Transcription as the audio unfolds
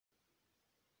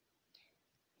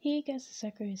Hey guys, it's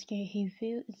SAKURA-ROSEGAMER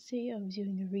here. Today I'm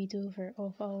doing a redo over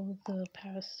of all the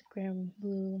past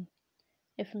Granblue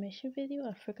information video.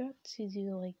 I forgot to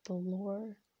do like the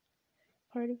lore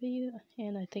part of it,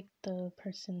 and I thank the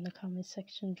person in the comment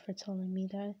section for telling me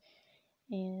that.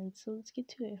 And so let's get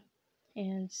to it.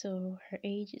 And so her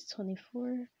age is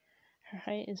 24, her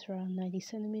height is around 90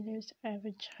 centimeters,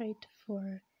 average height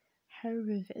for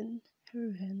Haruven,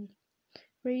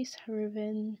 race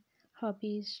Haruven,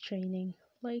 hobbies, training.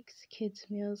 Likes kids'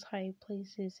 meals, high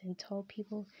places, and tall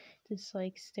people.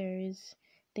 Dislikes stairs,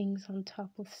 things on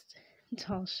top of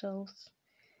tall shelves.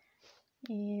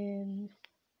 And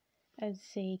as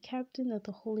a captain of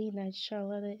the Holy Knight,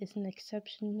 Charlotta is an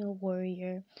exceptional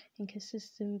warrior in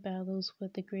consistent battles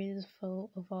with the greatest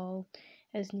foe of all.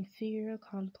 As an inferior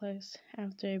complex,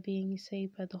 after being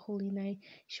saved by the Holy Knight,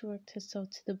 she worked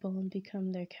herself to the bone to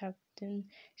become their captain.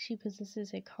 She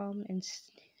possesses a calm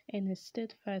and a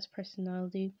steadfast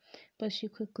personality, but she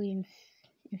quickly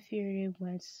infuriated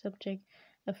when the subject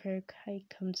of her kite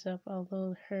comes up.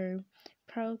 Although her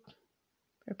proud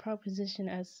position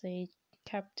as a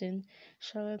captain,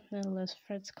 Charlotte nonetheless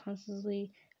frets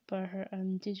constantly about her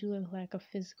undigital lack of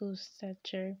physical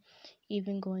stature,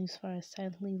 even going as far as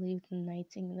silently leave the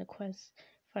knights in the quest,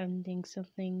 finding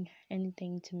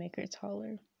anything to make her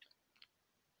taller.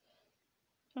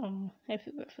 Oh, I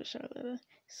feel bad for Charlotte.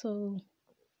 So,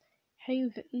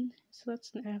 Haven, so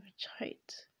that's an average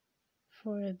height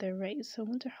for their race. So I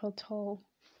wonder how tall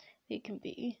they can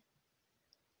be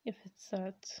if it's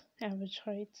that average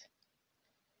height.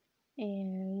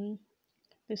 And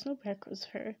there's no background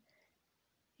for her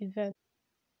event.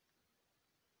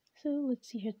 So let's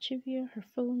see her trivia. Her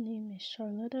full name is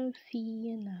Charlotta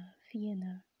Fiena.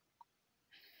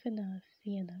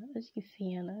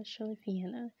 Charlotte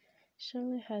Fiena.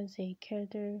 Charlotte has a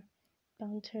character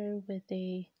bouncer with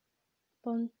a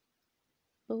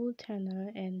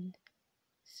Botana and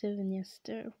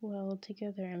Sylvester while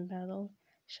together in battle.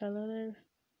 Charlotte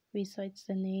recites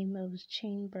the name of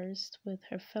Chainburst with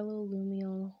her fellow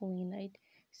Lumion Holy Knight.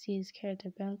 See his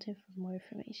character bounty for more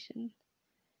information.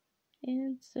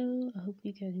 And so, I hope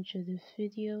you guys enjoyed this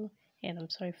video, and I'm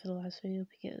sorry for the last video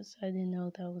because I didn't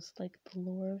know that was like the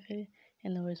lore of it,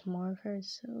 and there was more of her,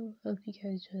 so I hope you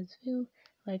guys enjoyed this video,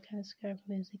 like, and subscribe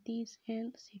for videos like these,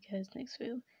 and see you guys next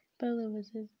video. Bye,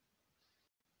 wizards.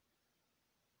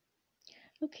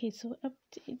 Okay, so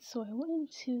update. So I went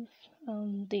into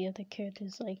the other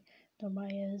characters like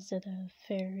Normaya, Zeta,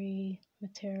 Fairy,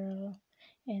 Matera,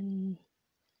 and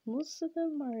most of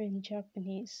them are in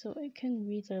Japanese, so I can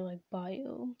read their like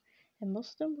bio, and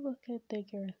most of them look like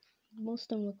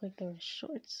they're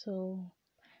short, so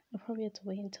I'll probably have to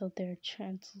wait until they're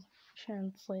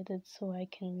translated so I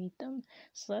can read them.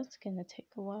 So that's gonna take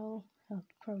a while. I'll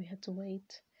probably have to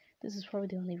wait. This is probably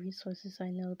the only resources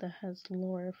I know that has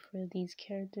lore for these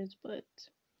characters, but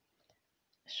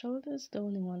Shoulder's the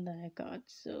only one that I got,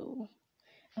 so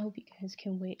I hope you guys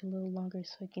can wait a little longer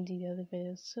so I can do the other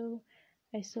videos. So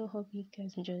I still hope you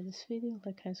guys enjoyed this video,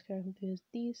 like, subscribe, and videos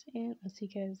these, and I'll see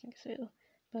you guys next video.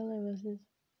 Bye, roses.